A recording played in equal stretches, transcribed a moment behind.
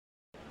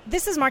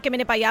This is Market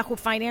Minute by Yahoo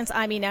Finance.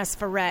 I'm Ines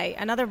Ferre.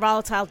 Another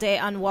volatile day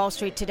on Wall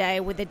Street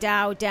today, with the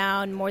Dow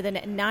down more than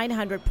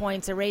 900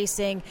 points,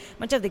 erasing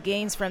much of the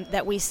gains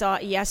that we saw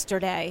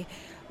yesterday.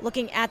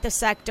 Looking at the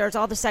sectors,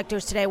 all the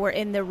sectors today were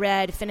in the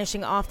red,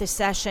 finishing off the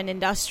session.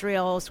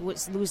 Industrials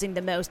was losing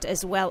the most,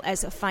 as well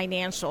as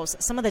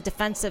financials. Some of the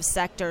defensive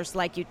sectors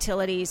like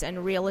utilities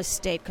and real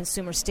estate,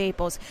 consumer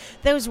staples,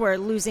 those were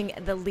losing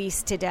the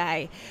least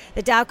today.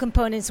 The Dow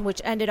components,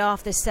 which ended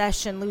off the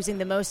session losing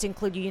the most,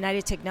 include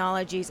United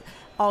Technologies,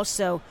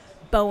 also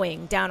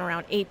Boeing, down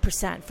around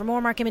 8%. For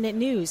more Market Minute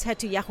news, head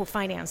to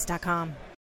yahoofinance.com.